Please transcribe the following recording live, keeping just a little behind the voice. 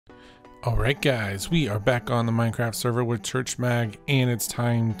Alright guys, we are back on the Minecraft server with Church Mag, and it's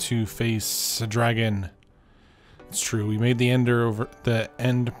time to face a dragon. It's true, we made the end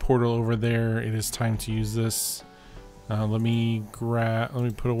portal over there. It is time to use this. Let me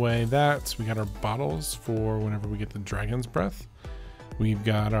put away that. We got our bottles for whenever we get the dragon's breath. We've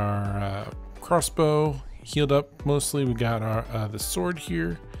got our crossbow healed up mostly. We got our the sword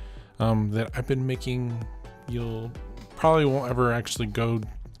here that I've been making. You'll probably won't ever actually go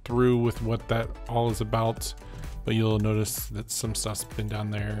through with what that all is about, but you'll notice that some stuff's been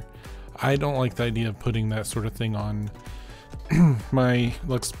down there. I don't like the idea of putting that sort of thing on my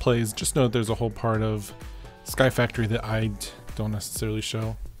Let's Plays. Just know that there's a whole part of Sky Factory that I don't necessarily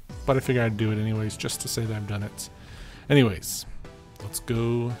show, but I figure I'd do it anyways just to say that I've done it. Anyways, let's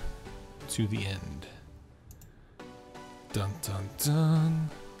go to the end. Dun dun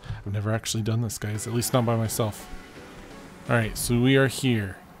dun. I've never actually done this, guys, at least not by myself. Alright, so we are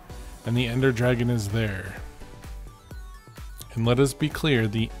here, and the Ender Dragon is there. And let us be clear,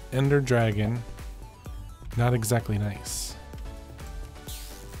 the Ender Dragon, not exactly nice.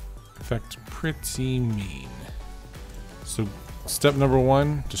 In fact, pretty mean. So, step number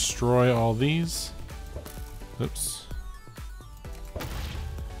one, destroy all these. Oops.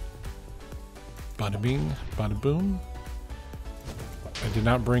 Bada bing, bada boom. I did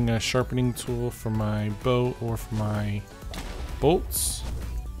not bring a sharpening tool for my bow or for my bolts,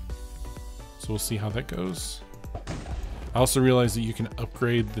 so we'll see how that goes. I also realized that you can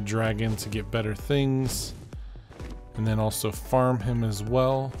upgrade the dragon to get better things, and then also farm him as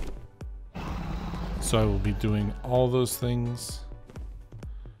well. So I will be doing all those things.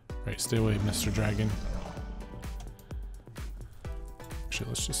 Right, stay away, Mr. Dragon. Actually,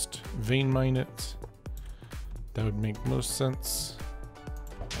 let's just vein mine it. That would make most sense.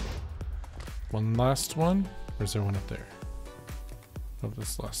 One last one, or is there one up there? Oh,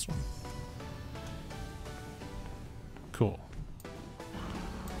 this last one. Cool.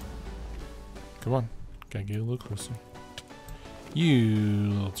 Come on, gotta get a little closer. You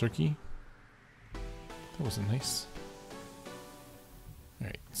little turkey. That wasn't nice.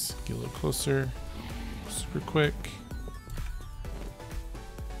 Alright, let's get a little closer. Super quick.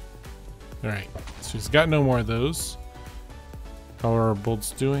 Alright, so he's got no more of those. How are our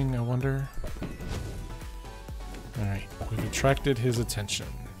bolts doing, I wonder? Alright, we've attracted his attention.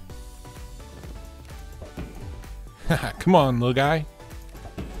 Haha, come on, little guy.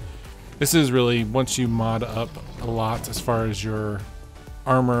 This is really, once you mod up a lot as far as your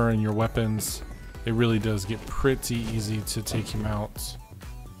armor and your weapons, it really does get pretty easy to take him out.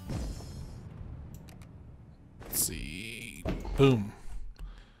 Let's see. Boom.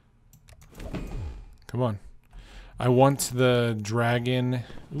 Come on. I want the dragon.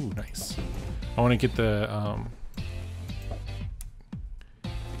 Ooh, nice. I want to get the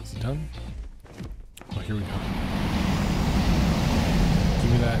is it done? Oh, here we go.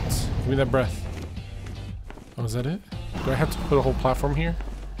 Give me that. Give me that breath. Oh, is that it? Do I have to put a whole platform here?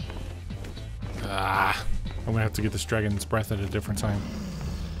 Ah, I'm gonna have to get this dragon's breath at a different time.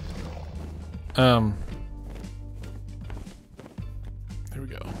 There we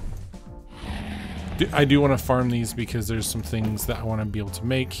go. I do want to farm these because there's some things that I want to be able to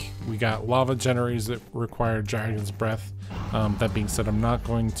make. We got lava generators that require dragon's breath. That being said, I'm not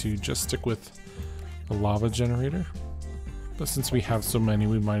going to just stick with a lava generator. But since we have so many,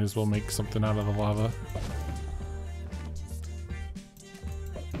 we might as well make something out of the lava.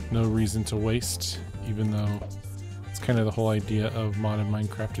 No reason to waste, even though it's kind of the whole idea of modded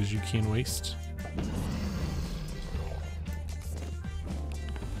Minecraft is you can waste.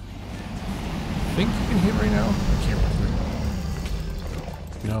 I think you can hit right now? I can't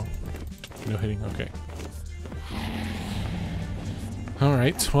remember. No? No hitting? Okay.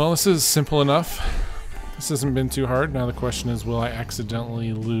 Alright, well, this is simple enough. This hasn't been too hard. Now the question is, will I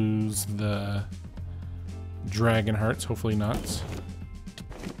accidentally lose the dragon hearts? Hopefully not.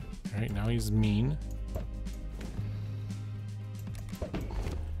 Alright, now he's mean.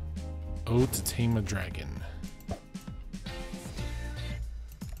 Oh, to tame a dragon.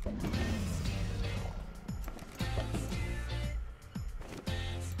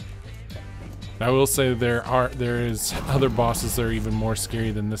 I will say there is other bosses that are even more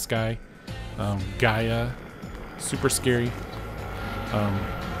scary than this guy. Gaia, super scary. I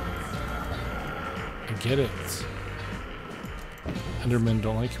get it. Endermen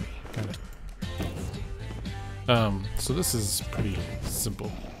don't like me. Got it. So this is pretty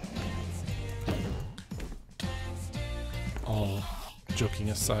simple. All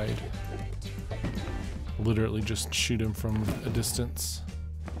joking aside, literally just shoot him from a distance.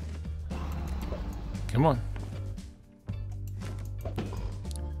 Come on.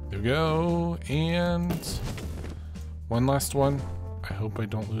 There we go. And one last one. I hope I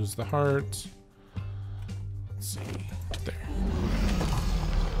don't lose the heart. Let's see. There.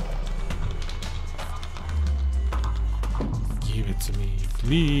 Give it to me,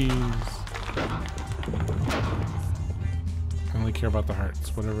 please. I only care about the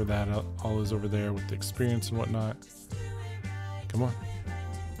hearts. Whatever that all is over there with the experience and whatnot. Come on.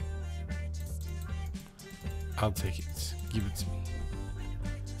 I'll take it. Give it to me.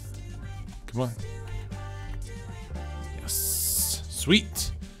 Come on. Yes.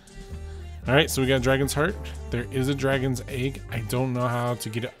 Sweet. Alright, so we got a dragon's heart. There is a dragon's egg. I don't know how to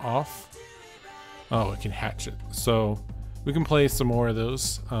get it off. Oh, it can hatch it. So we can play some more of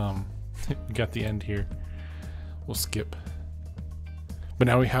those. We got the end here. We'll skip. But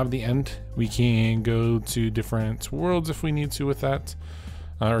now we have the end. We can go to different worlds if we need to with that.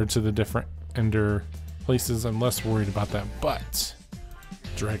 Or to the different ender places. I'm less worried about that. But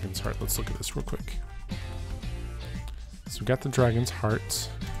dragon's heart. Let's look at this real quick. So we got the dragon's heart.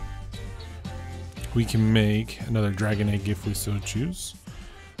 We can make another dragon egg if we so choose.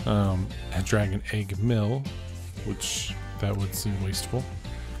 A dragon egg mill, which that would seem wasteful.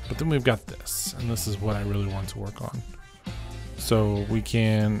 But then we've got this, and this is what I really want to work on. So we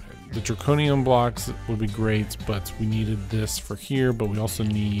can, the draconium blocks would be great, but we needed this for here, but we also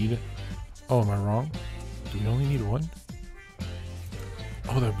need, oh, am I wrong? Do we only need one?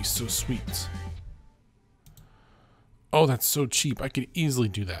 Oh, that would be so sweet. Oh, that's so cheap. I could easily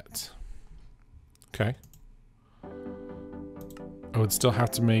do that. Okay. I would still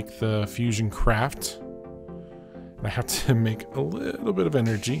have to make the fusion craft. And I have to make a little bit of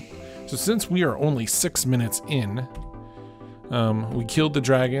energy. So since we are only 6 minutes in, we killed the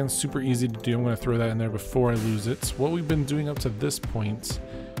dragon. Super easy to do. I'm going to throw that in there before I lose it. What we've been doing up to this point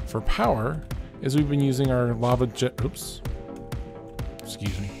for power is we've been using our lava oops.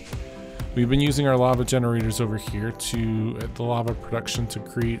 Excuse me. We've been using our lava generators over here to the lava production to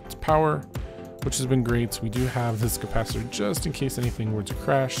create power, which has been great. We do have this capacitor just in case anything were to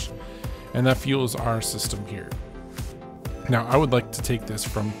crash, and that fuels our system here. Now I would like to take this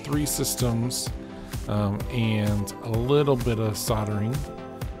from 3 systems and a little bit of soldering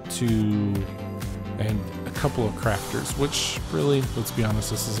and a couple of crafters, which really, let's be honest,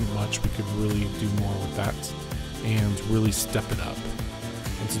 this isn't much. We could really do more with that and really step it up.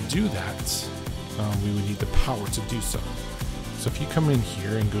 And to do that, we would need the power to do so. So if you come in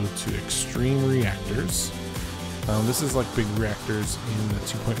here and go to extreme reactors, this is like big reactors in the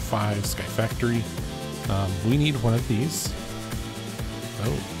 2.5 Sky Factory. We need one of these. Oh,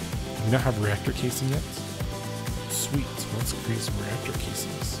 do we not have reactor casing yet? Sweet, let's create some reactor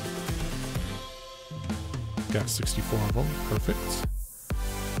casings. Got 64 of them, perfect.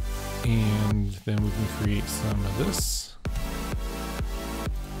 And then we can create some of this.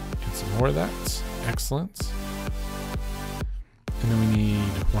 And some more of that, excellent. And then we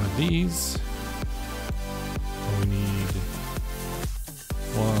need one of these. And we need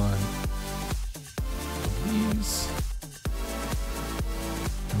one of these.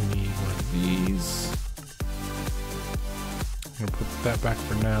 And we need one of these. I'm gonna put that back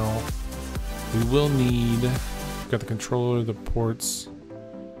for now. We will need, we've got the controller, the ports.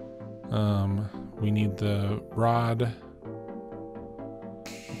 We need the rod.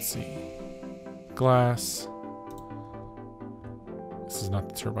 Let's see. Glass. This is not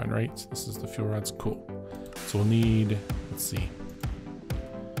the turbine, right? This is the fuel rods. Cool. So we'll need, let's see.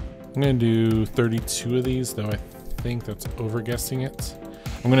 I'm gonna do 32 of these, though I think that's over guessing it.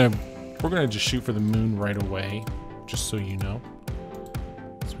 We're gonna just shoot for the moon right away, just so you know.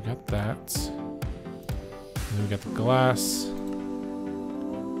 So we got that. And then we got the glass.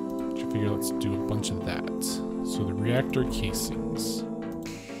 Which I figure let's do a bunch of that. So the reactor casings.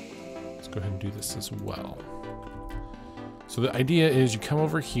 Let's go ahead and do this as well. So the idea is you come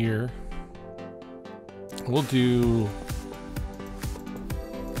over here. We'll do,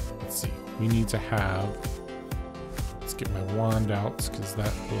 let's see, we need to have, let's get my wand out because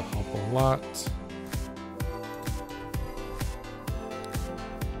that will help a lot.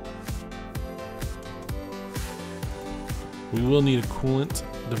 We will need a coolant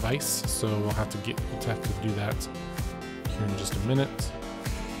device, so we'll have to do that here in just a minute.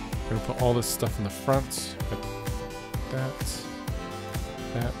 We're gonna put all this stuff in the front. That.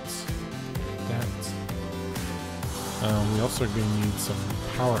 We also are going to need some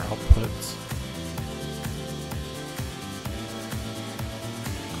power outputs.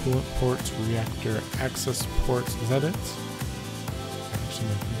 Coolant ports, reactor access ports. Is that it?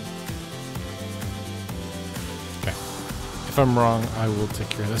 Okay. If I'm wrong, I will take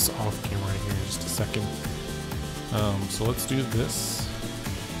care of this off camera here in just a second. So let's do this.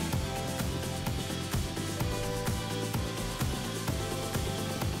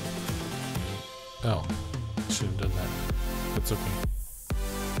 Oh, I should have done that. That's okay.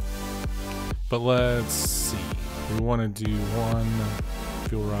 But let's see. We want to do one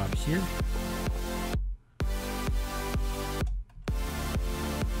fuel rod here.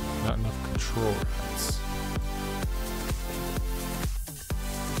 Not enough control rods.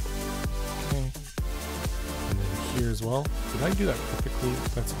 Okay. And then here as well. Did I do that perfectly?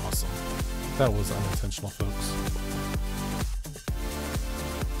 That's awesome. That was unintentional, folks.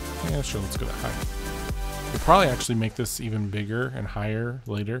 Yeah, sure, let's go to high. We'll probably actually make this even bigger and higher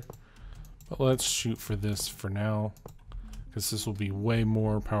later. But let's shoot for this for now, because this will be way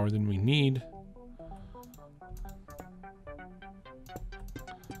more power than we need.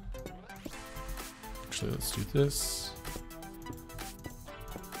 Actually, let's do this.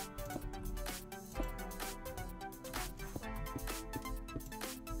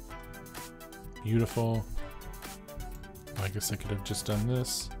 Beautiful. I guess I could have just done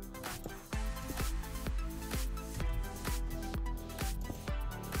this.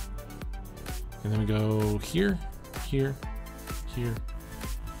 And then we go here, here, here.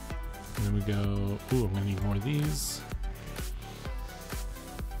 And then we go, ooh, I'm gonna need more of these.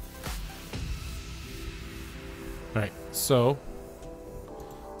 All right, so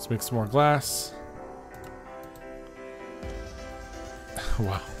let's make some more glass.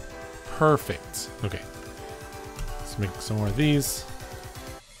 Wow, perfect. Okay, let's make some more of these.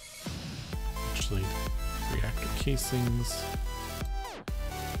 Actually, reactor casings.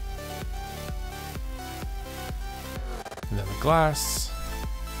 And then the glass.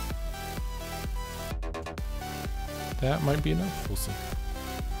 That might be enough, we'll see.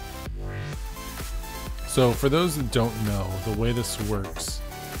 So for those that don't know, the way this works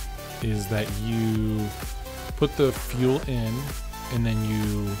is that you put the fuel in and then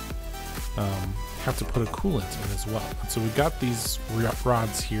you have to put a coolant in as well. And so we got these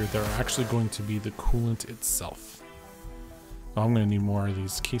rods here that are actually going to be the coolant itself. Oh, I'm gonna need more of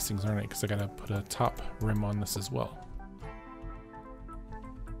these casings, aren't I? Because I gotta put a top rim on this as well.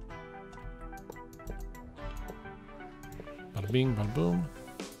 Bada bing, bada boom.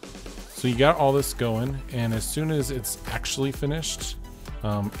 So you got all this going, and as soon as it's actually finished,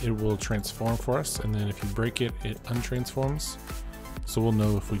 it will transform for us, and then if you break it, it untransforms. So we'll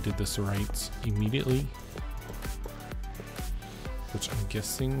know if we did this right immediately, which I'm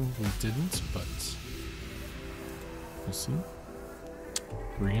guessing we didn't, but we'll see.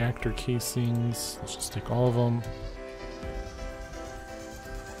 Reactor casings, let's just take all of them.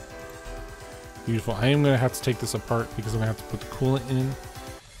 Beautiful. I am going to have to take this apart because I'm going to have to put the coolant in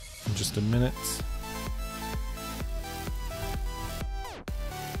just a minute.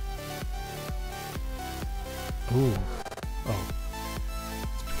 Ooh. Oh.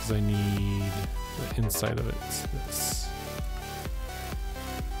 It's because I need the inside of it. This.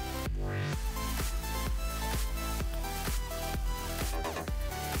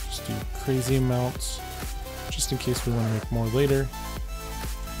 Just do crazy amounts, just in case we want to make more later.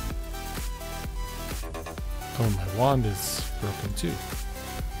 Oh, my wand is broken too.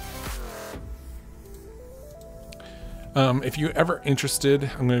 If you're ever interested,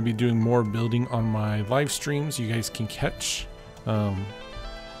 I'm going to be doing more building on my live streams. You guys can catch.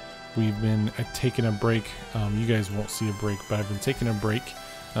 We've been taking a break. You guys won't see a break, but I've been taking a break.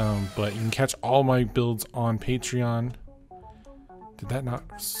 But you can catch all my builds on Patreon. Did that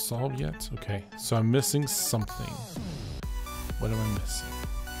not solve yet? Okay, so I'm missing something. What am I missing?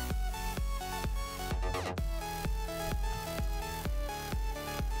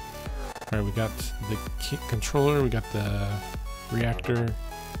 Alright, we got the controller, we got the reactor,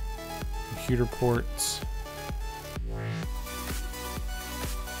 computer ports.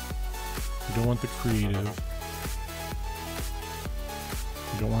 We don't want the creative.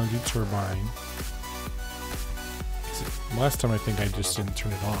 We don't want to do turbine. Last time I think I just didn't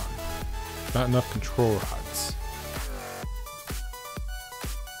turn it on. Not enough control rods.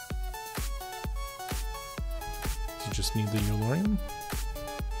 Do you just need the Yellorium?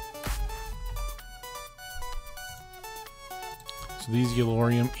 So these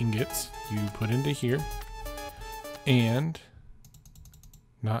Yellorium ingots you put into here, and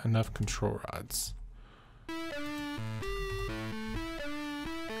not enough control rods.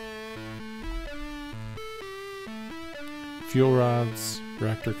 Fuel rods,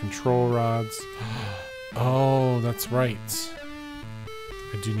 reactor control rods. Oh, that's right.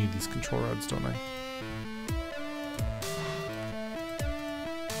 I do need these control rods, don't I?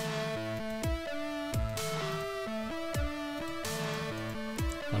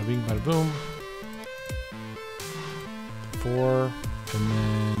 Bada bing, bada boom. 4, and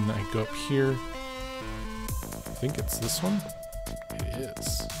then I go up here. I think it's this one. It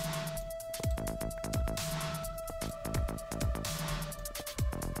is.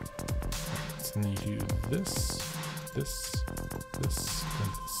 this, and then you do this, this, and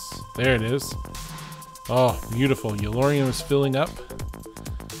this. There it is. Oh, beautiful. Yellorium is filling up.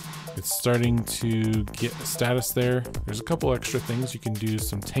 It's starting to get a status there. There's a couple extra things. You can do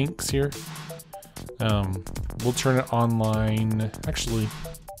some tanks here. We'll turn it online. Actually,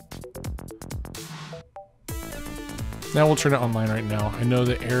 now we'll turn it online right now. I know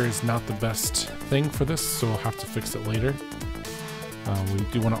the air is not the best thing for this, so we'll have to fix it later. We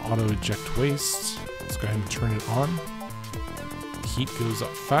do want to auto eject waste. Let's go ahead and turn it on. Heat goes up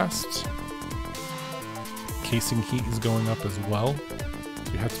fast. Casing heat is going up as well.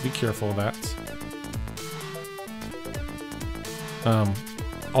 So you have to be careful of that.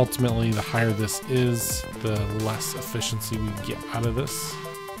 Ultimately, the higher this is, the less efficiency we get out of this.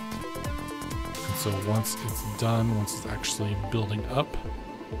 And so once it's done, once it's actually building up,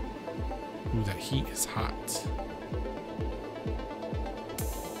 ooh, that heat is hot.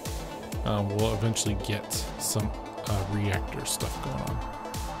 We'll eventually get some reactor stuff going on.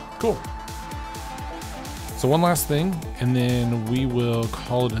 Cool. So one last thing, and then we will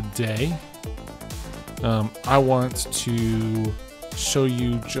call it a day. I want to show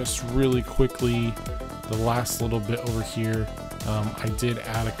you just really quickly the last little bit over here. I did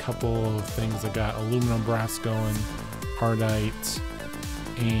add a couple of things. I got aluminum brass going, hardite,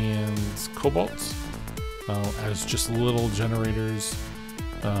 and cobalt as just little generators.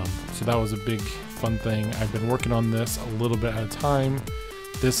 So that was a big fun thing. I've been working on this a little bit at a time.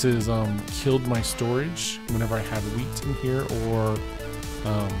 This has killed my storage whenever I had wheat in here, or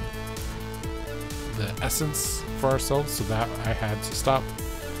the essence for ourselves, so that I had to stop.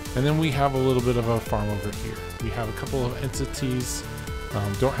 And then we have a little bit of a farm over here. We have a couple of entities.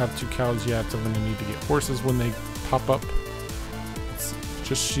 Don't have 2 cows yet. I'm going to need to get horses when they pop up. It's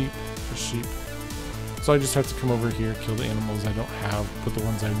just sheep, just sheep. So I just have to come over here, kill the animals I don't have, put the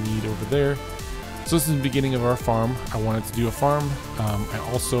ones I need over there. So this is the beginning of our farm. I wanted to do a farm. I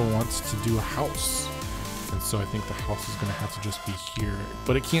also want to do a house. And so I think the house is going to have to just be here.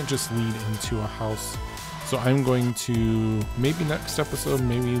 But it can't just lead into a house. So I'm going to, maybe next episode,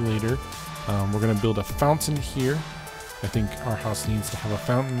 maybe later, we're going to build a fountain here. I think our house needs to have a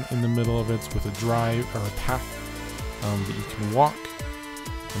fountain in the middle of it with a drive or a path that you can walk.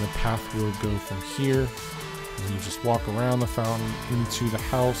 And the path will go from here. And you just walk around the fountain into the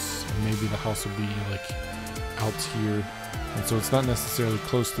house, and maybe the house will be like out here. And so it's not necessarily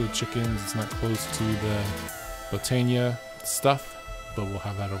close to the chickens, it's not close to the Botania stuff, but we'll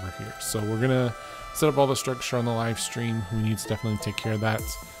have that over here. So we're gonna set up all the structure on the live stream. We need to definitely take care of that.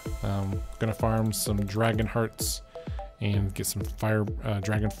 Gonna farm some dragon hearts and get some fire,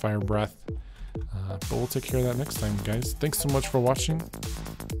 dragon fire breath. But we'll take care of that next time, guys. Thanks so much for watching.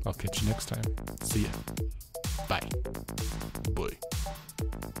 I'll catch you next time. See ya. Bye. Boy.